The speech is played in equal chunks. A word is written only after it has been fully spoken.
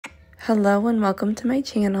Hello and welcome to my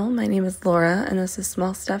channel. My name is Laura and this is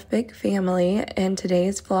Small Stuff Big Family. In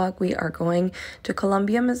today's vlog we are going to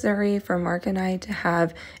Columbia, Missouri for Mark and I to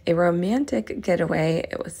have a romantic getaway.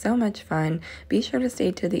 It was so much fun. Be sure to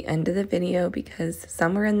stay to the end of the video because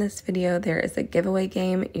somewhere in this video there is a giveaway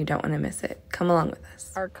game. You don't want to miss it. Come along with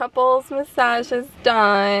us. Our couples massage is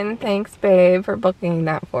done. Thanks babe for booking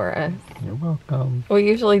that for us. You're welcome. We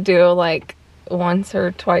usually do like once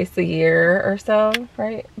or twice a year or so,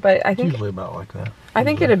 right? But I think it's usually about like that. I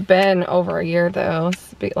think it had been over a year though.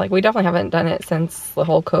 Like we definitely haven't done it since the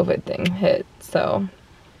whole COVID thing hit. So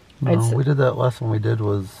no, we did that last one we did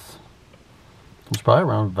was probably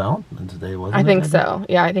around Valentine's Day, wasn't it? I think so.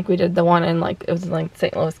 Yeah, I think we did the one in like it was in like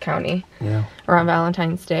St. Louis County. Yeah. Around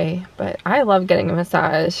Valentine's Day. But I love getting a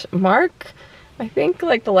massage. Mark, I think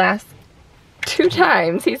like the last 2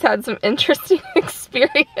 times he's had some interesting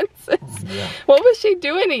experiences. Yeah. What was she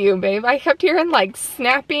doing to you, babe? I kept hearing like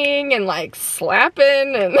snapping and like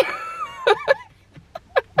slapping and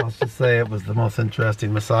let's just say it was the most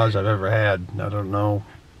interesting massage I've ever had. I don't know.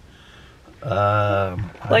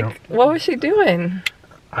 What was she doing?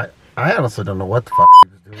 I honestly don't know what the fuck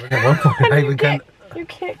she was doing. At one point you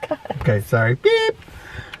can't cut. Okay, sorry. Beep.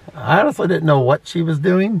 I honestly didn't know what she was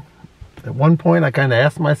doing. At one point, I kind of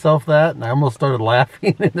asked myself that, and I almost started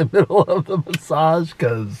laughing in the middle of the massage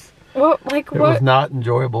because it was not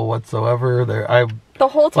enjoyable whatsoever. The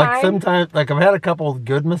whole time? Like sometimes, like I've had a couple of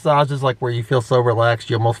good massages, like where you feel so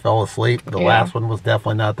relaxed you almost fell asleep. The last one was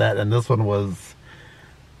definitely not that, and this was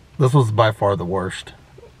by far the worst.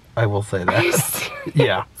 I will say that.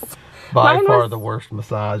 Yeah, by far the worst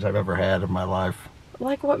massage I've ever had in my life.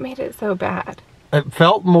 Like, what made it so bad? It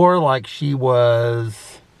felt more like she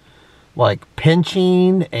was like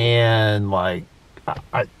pinching and like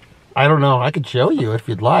I don't know. I could show you if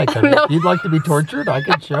you'd like. I mean, if you'd like to be tortured, I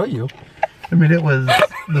could show you. I mean, it was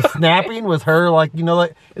the snapping was her, like, you know,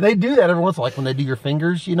 like they do that every once in a while, like when they do your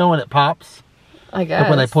fingers, you know, when it pops. I guess. Like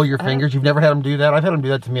when they pull your fingers. You've never had them do that? I've had them do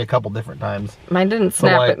that to me a couple different times. Mine didn't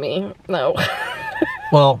snap at me. No.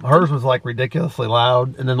 Well, hers was like ridiculously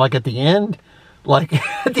loud, and then like at the end, all of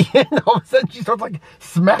a sudden she starts like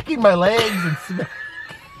smacking my legs and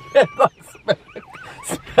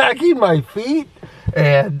smacking my feet,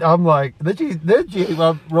 and I'm like, then she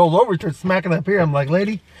rolls over, starts smacking up here. I'm like,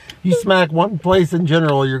 lady, you smack one place in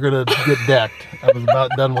general, you're gonna get decked. I was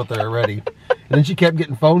about done with her already, and then she kept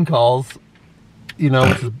getting phone calls. You know,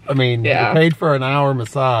 which is, I mean, you paid for an hour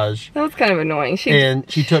massage. That was kind of annoying.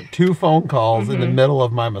 She took 2 phone calls in the middle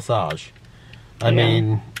of my massage. I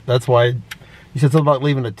mean, that's why. You said something about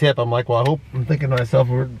leaving a tip. I'm like, well, I'm thinking to myself,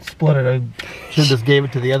 we're split it. I should have just gave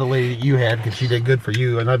it to the other lady that you had because she did good for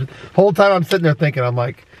you. And the whole time I'm sitting there thinking, I'm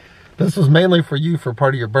like, this was mainly for you for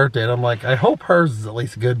part of your birthday. And I'm like, I hope hers is at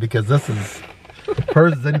least good because if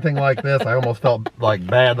hers is anything like this, I almost felt like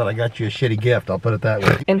bad that I got you a shitty gift. I'll put it that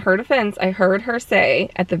way. In her defense, I heard her say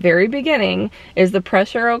at the very beginning, is the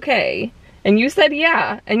pressure okay? And you said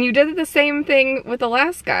yeah. And you did the same thing with the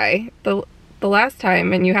last guy. The last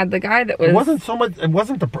time, and you had the guy that was... It wasn't so much, it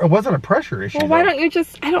wasn't a pressure issue. Well, why don't you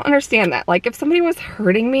just, I don't understand that. Like, if somebody was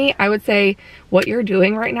hurting me, I would say, what you're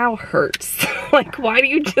doing right now hurts. Like, why do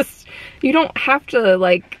you don't have to,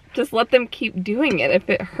 like, just let them keep doing it if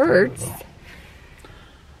it hurts.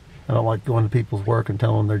 I don't like going to people's work and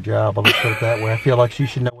telling them their job. I'll just put it that way. I feel like she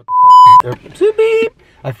should know what the fuck she's doing.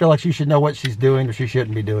 I feel like she should know what she's doing, or she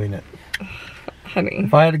shouldn't be doing it. Honey.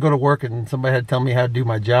 If I had to go to work and somebody had to tell me how to do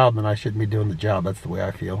my job, then I shouldn't be doing the job. That's the way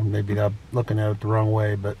I feel. Maybe I'm looking at it the wrong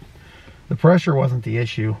way, but the pressure wasn't the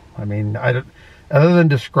issue. I mean, other than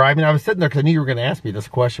describing, I was sitting there because I knew you were going to ask me this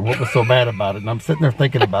question. What was so bad about it? And I'm sitting there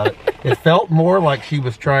thinking about it. It felt more like she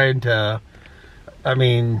was trying to, I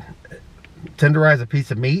mean, tenderize a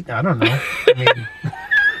piece of meat. I don't know. I mean,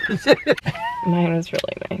 mine was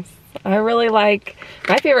really nice. I really like,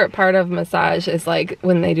 my favorite part of massage is like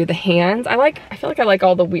when they do the hands. I feel like I like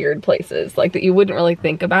all the weird places like that you wouldn't really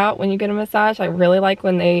think about when you get a massage. I really like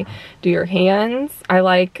when they do your hands. I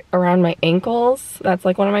like around my ankles. That's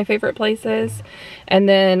like one of my favorite places. And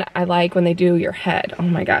then I like when they do your head. Oh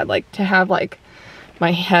my God, like to have like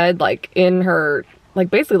my head like in her, like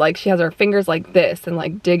basically like she has her fingers like this and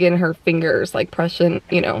like dig in her fingers, like pressing,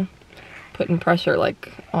 you know, putting pressure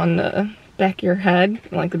like on the back of your head,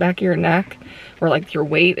 like the back of your neck, where like your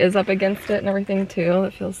weight is up against it and everything too.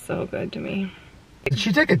 It feels so good to me. Did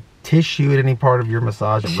she take a tissue at any part of your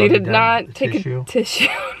massage? She did not take a tissue.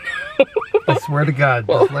 I swear to God,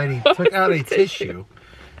 this lady took out a tissue.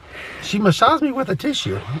 She massaged me with a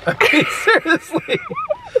tissue. I mean, seriously.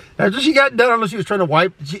 After she got done, I don't know if she was trying to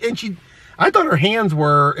wipe, I thought her hands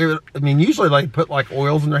were, I mean, usually they put like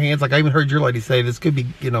oils in their hands. Like I even heard your lady say this could be,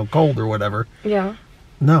 you know, cold or whatever. Yeah.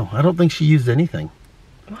 No, I don't think she used anything.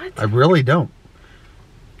 What? I really don't.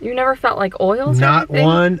 You never felt like oils? Not or anything?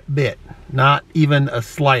 one bit. Not even a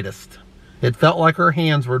slightest. It felt like her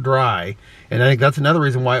hands were dry. And I think that's another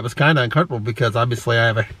reason why it was kind of uncomfortable, because obviously I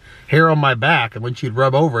have a hair on my back, and when she'd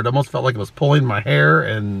rub over it almost felt like it was pulling my hair.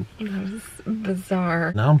 And that was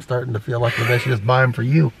bizarre. now I'm starting to feel like maybe I should just buy them for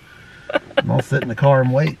you. I'll sit in the car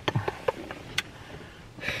and wait.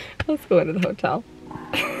 Let's go into the hotel.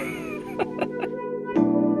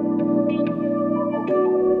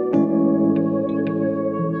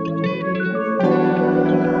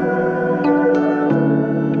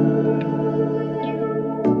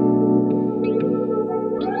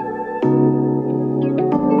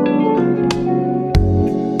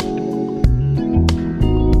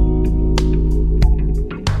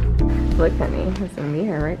 Look, honey, there's a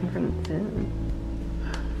mirror right in front of the bed.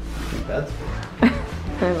 That's I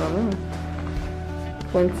don't know.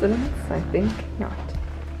 Coincidence? I think not.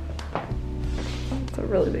 Oh, it's a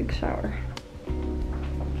really big shower.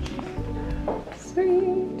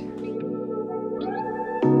 Sweet.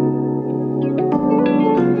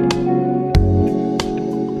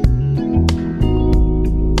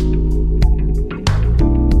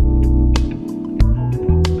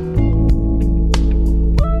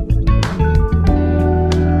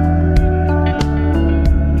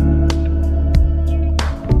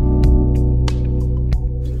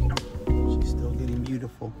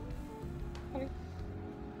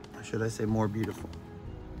 Should I say more beautiful?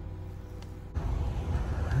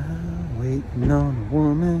 Waiting on a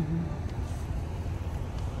woman.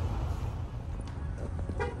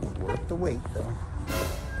 Worth the wait, though.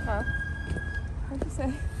 Huh? What'd you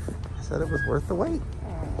say? I said it was worth the wait.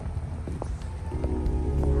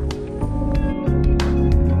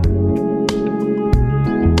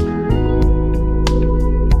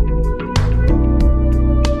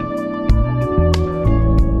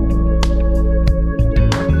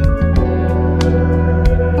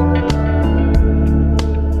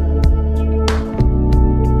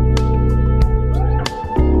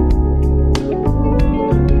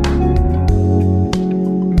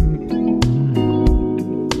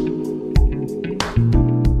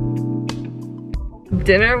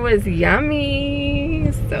 Dinner was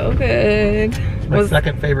yummy. So good. My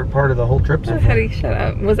second favorite part of the whole trip so far. Hetty, shut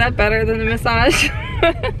up. Was that better than the massage?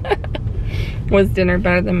 Was dinner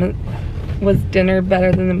better than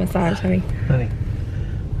the massage, honey? Honey,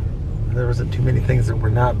 there wasn't too many things that were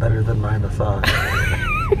not better than my massage.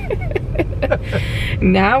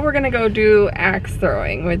 Now we're gonna go do axe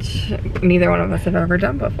throwing, which neither one of us have ever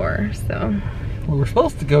done before, so. We were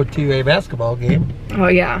supposed to go to a basketball game. Oh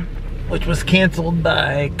yeah. Which was canceled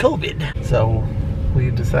by COVID. So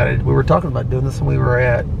we decided, we were talking about doing this when we were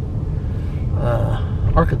at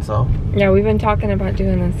Arkansas. Yeah, we've been talking about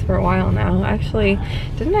doing this for a while now. Actually,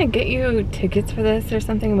 didn't I get you tickets for this or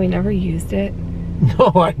something and we never used it?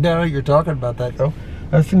 No, I know you're talking about that though.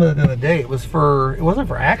 I was thinking about it the other day. It wasn't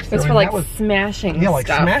for axe throwing. It was for like smashing stuff. Yeah, like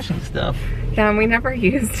smashing stuff. Yeah, and we never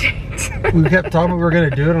used it. We kept talking we were going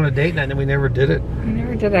to do it on a date night and we never did it. We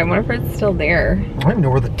never did it. I wonder if it's still there. I don't even know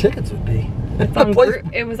where the tickets would be. It's on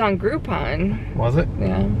it was on Groupon. Was it?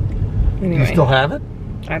 Yeah. Anyway. Do you still have it?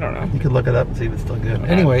 I don't know. You could look it up and see if it's still good.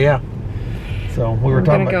 Anyway, yeah. So we were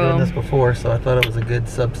talking about doing this before, so I thought it was a good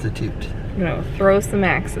substitute. You know, throw some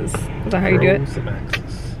axes. Is that how you do it? Throw some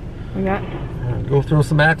axes. Like that? Go throw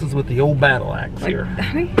some axes with the old battle axe here.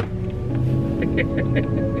 Honey?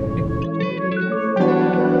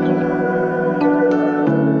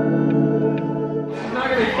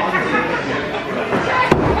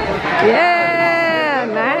 Yeah,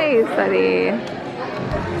 nice, buddy.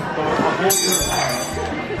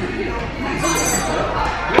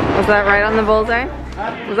 Was that right on the bullseye?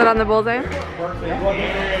 Was that on the bullseye?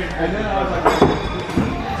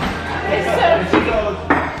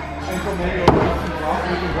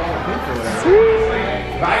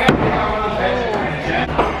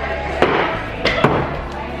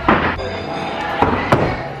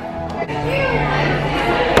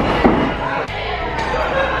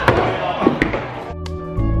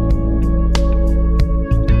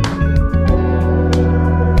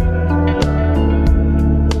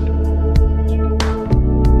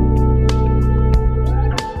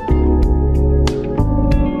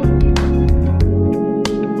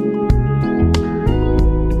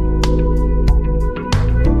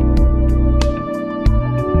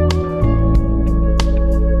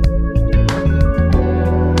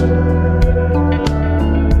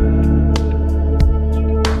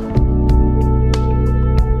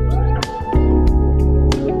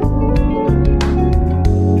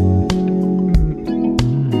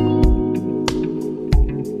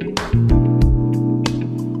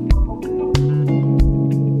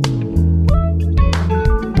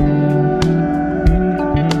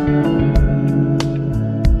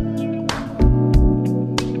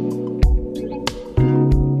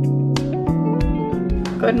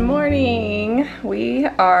 Good morning. We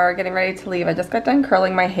are getting ready to leave. I just got done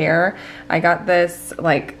curling my hair. I got this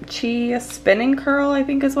like Chi spinning curl, I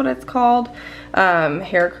think is what it's called,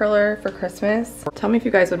 hair curler for Christmas. Tell me if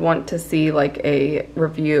you guys would want to see like a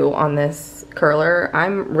review on this curler.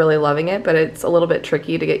 I'm really loving it, but it's a little bit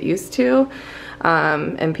tricky to get used to.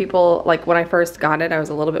 And people, like when I first got it, I was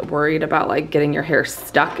a little bit worried about like getting your hair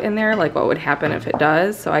stuck in there, like what would happen if it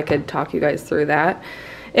does. So I could talk you guys through that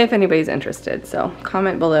if anybody's interested. So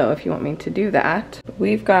comment below if you want me to do that.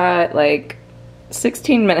 We've got like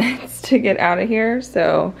 16 minutes to get out of here.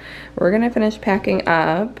 So we're gonna finish packing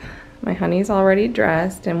up. My honey's already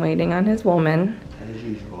dressed and waiting on his woman. As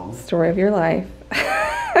usual. Story of your life.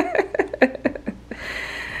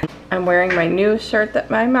 I'm wearing my new shirt that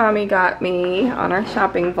my mommy got me on our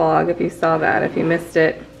shopping vlog. If you saw that, if you missed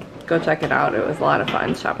it, go check it out. It was a lot of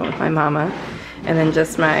fun shopping with my mama. And then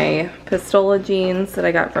just my Pistola jeans that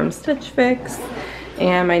I got from Stitch Fix,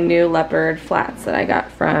 and my new leopard flats that I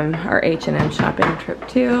got from our H&M shopping trip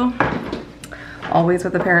too. Always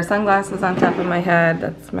with a pair of sunglasses on top of my head,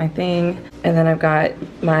 that's my thing. And then I've got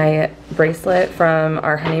my bracelet from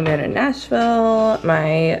our honeymoon in Nashville,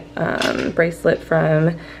 my bracelet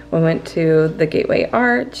from when we went to the Gateway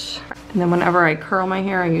Arch. And then whenever I curl my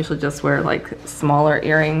hair, I usually just wear like smaller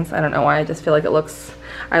earrings. I don't know why, I just feel like it looks,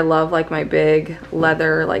 I love like my big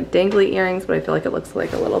leather like dangly earrings, but I feel like it looks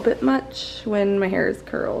like a little bit much when my hair is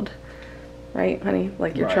curled. Right, honey?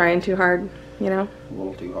 Like you're trying too hard, you know? A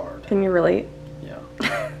little too hard. Can you relate? Yeah.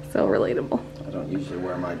 So relatable. I don't usually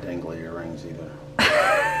wear my dangly earrings either.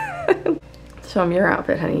 Show them your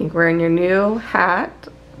outfit, honey. Wearing your new hat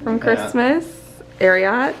from Christmas,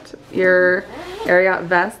 Ariat, your Ariat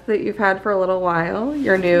vest that you've had for a little while,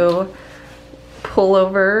 your new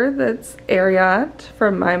pullover that's Ariat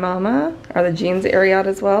from my mama. Are the jeans Ariat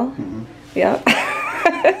as well? Mm-hmm. Yep.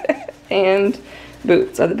 And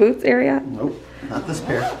boots. Are the boots Ariat? Nope, not this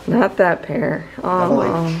pair. Not that pair.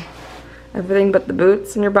 Oh. Everything but the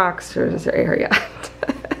boots and your boxers are Ariat.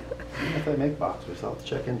 If they make boxers, I'll have to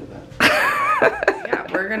check into that. Yeah,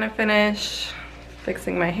 we're gonna finish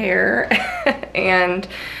fixing my hair and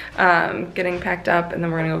getting packed up, and then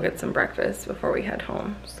we're gonna go get some breakfast before we head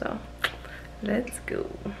home. So let's go.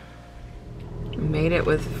 Made it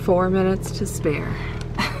with 4 minutes to spare.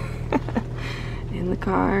 In the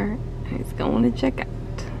car, he's going to check out.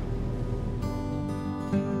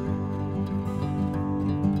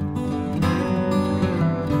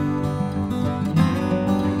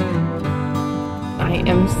 I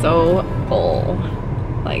am so full.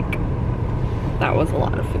 Like, that was a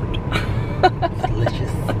lot of food.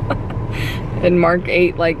 Delicious. And Mark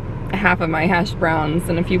ate like half of my hash browns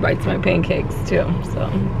and a few bites of my pancakes too, so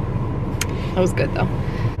that was good though.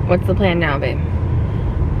 What's the plan now, babe?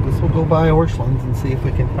 Guess we'll go by Orchlands and see if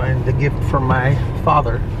we can find a gift from my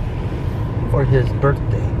father for his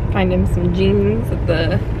birthday. Find him some jeans at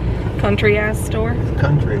the country ass store. The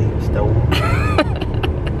country store.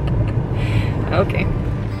 Okay.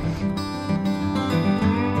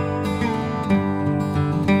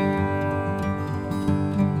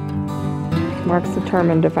 Mark's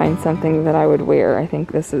determined to find something that I would wear. I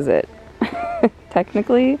think this is it.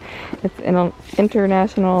 Technically, it's an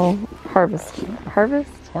international harvester.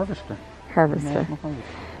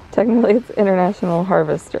 Technically, it's international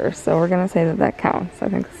harvester, so we're gonna say that that counts. I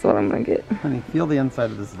think that's what I'm gonna get. Honey, feel the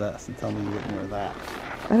inside of this vest and tell me you wouldn't wear that.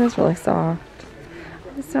 That is really soft.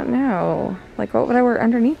 I just don't know. Like, what would I wear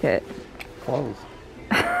underneath it? Clothes.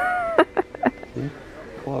 See?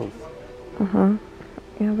 Clothes. Uh-huh.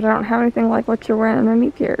 Yeah, but I don't have anything like what you're wearing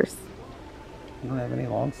underneath yours. You don't have any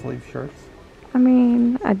long sleeve shirts? I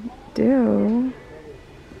mean, I do.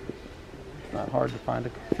 It's not hard to find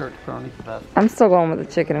a shirt to put underneath the vest. I'm still going with the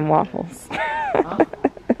chicken and waffles.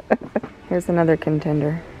 Here's another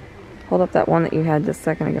contender. Hold up that one that you had just a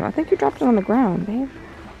second ago. I think you dropped it on the ground, babe.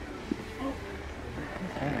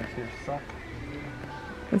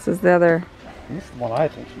 This is the other. This is the one I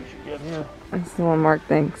think we should get here. This is the one Mark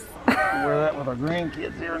thinks. We'll wear that with our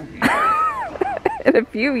grandkids here in a few years. In a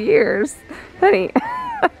few years. Honey.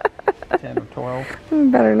 10 or 12.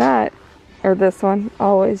 Better not. Or this one.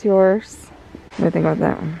 Always yours. What do you think about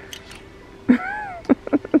that one?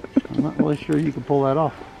 I'm not really sure you can pull that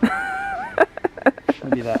off.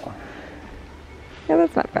 Maybe that one. Yeah,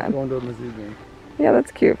 that's not bad. Going to a Mizzou game. Yeah,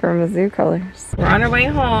 that's cute for Mizzou colors. We're on our way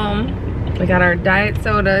home. We got our diet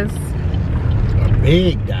sodas. Our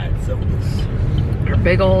big diet sodas. Our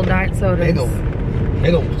big old diet sodas.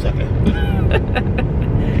 Big old sucker.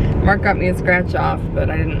 Mark got me a scratch off, but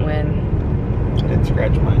I didn't win. I didn't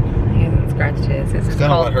scratch mine. He hasn't scratched his. This is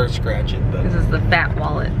gonna called, let her scratch it, but this is the fat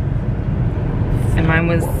wallet. And mine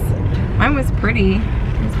was pretty.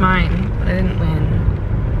 It's mine, but I didn't win.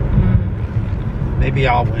 Maybe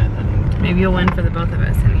I'll win, honey. Maybe you'll win for the both of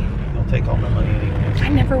us, honey. You'll take all my money anyway. I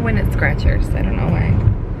never win at Scratchers. I don't know why.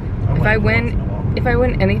 If I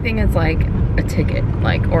win anything, it's like a ticket,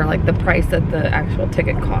 like, or like the price that the actual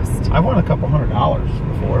ticket cost. I won a couple $100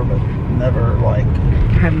 before, but never like.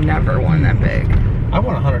 I've never won that big. I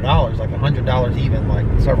won $100, like $100 even, like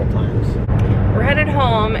several times. We're headed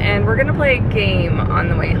home and we're gonna play a game on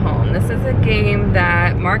the way home. This is a game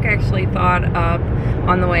that Mark actually thought up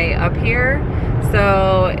on the way up here.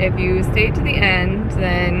 So if you stay to the end,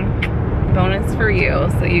 then bonus for you.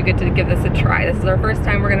 So you get to give this a try. This is our first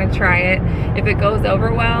time we're gonna try it. If it goes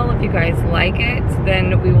over well, if you guys like it,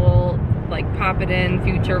 then we will like pop it in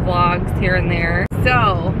future vlogs here and there.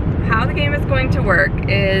 So how the game is going to work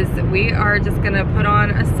is we are just gonna put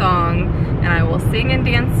on a song and I will sing and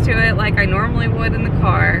dance to it like I normally would in the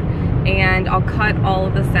car, and I'll cut all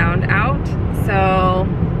of the sound out. So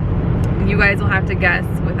you guys will have to guess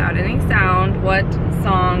without any sound what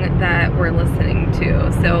song that we're listening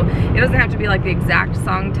to. So it doesn't have to be like the exact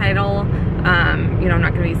song title. You know, I'm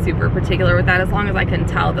not gonna be super particular with that, as long as I can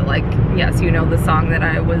tell that, like, yes, you know the song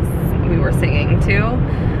that we were singing to.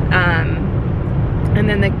 And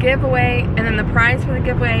then the giveaway, and then the prize for the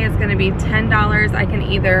giveaway is gonna be $10. I can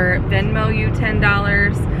either Venmo you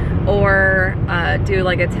 $10 or do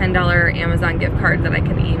like a $10 Amazon gift card that I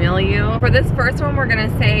can email you. For this first one, we're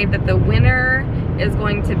gonna say that the winner is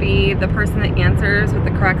going to be the person that answers with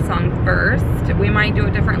the correct song first. We might do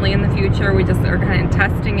it differently in the future. We just are kind of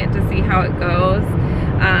testing it to see how it goes.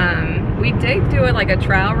 We did do it like a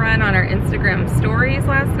trial run on our Instagram stories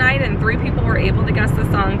last night, and 3 people were able to guess the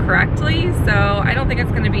song correctly. So I don't think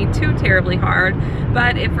it's gonna be too terribly hard,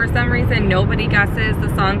 but if for some reason nobody guesses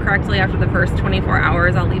the song correctly after the first 24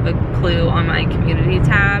 hours, I'll leave a clue on my community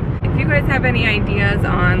tab. If you guys have any ideas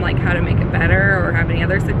on like how to make it better or have any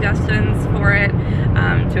other suggestions for it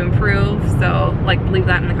to improve, so like leave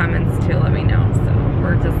that in the comments too, let me know. So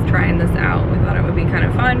we're just trying this out. We thought it would be kind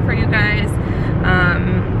of fun for you guys.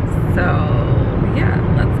 So yeah,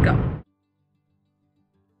 let's go.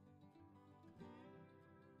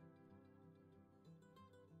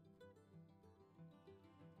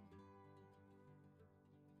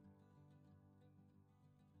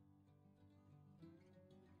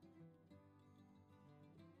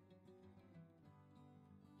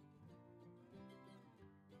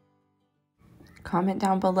 Comment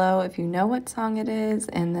down below if you know what song it is,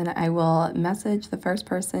 and then I will message the first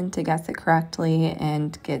person to guess it correctly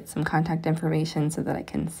and get some contact information so that I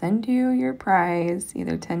can send you your prize,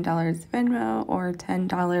 either $10 Venmo or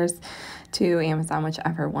 $10 to Amazon,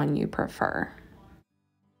 whichever one you prefer.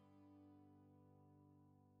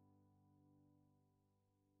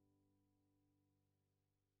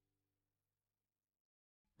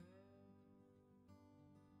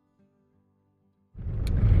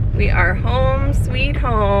 We are home, sweet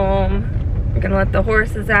home. We're gonna let the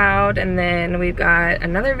horses out, and then we've got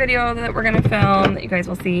another video that we're gonna film that you guys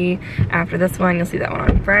will see after this one. You'll see that one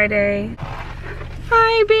on Friday.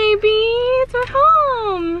 Hi, babies, we're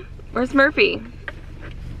home. Where's Murphy?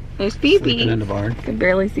 There's Phoebe. Sleeping in the barn. I can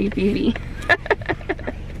barely see Phoebe.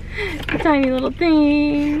 Tiny little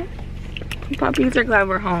thing. Puppies are glad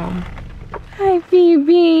we're home. Hi,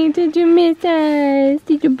 Phoebe. Did you miss us?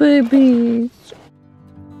 Did you, babies?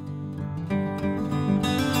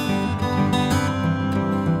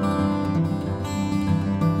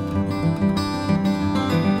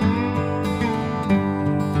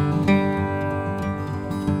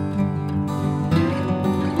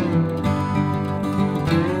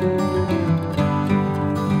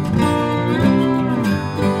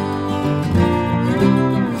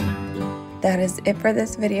 That is it for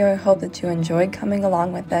this video. I hope that you enjoyed coming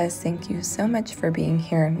along with us. Thank you so much for being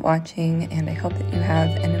here and watching, and I hope that you have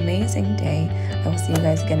an amazing day. I will see you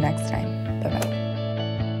guys again next time. Bye-bye.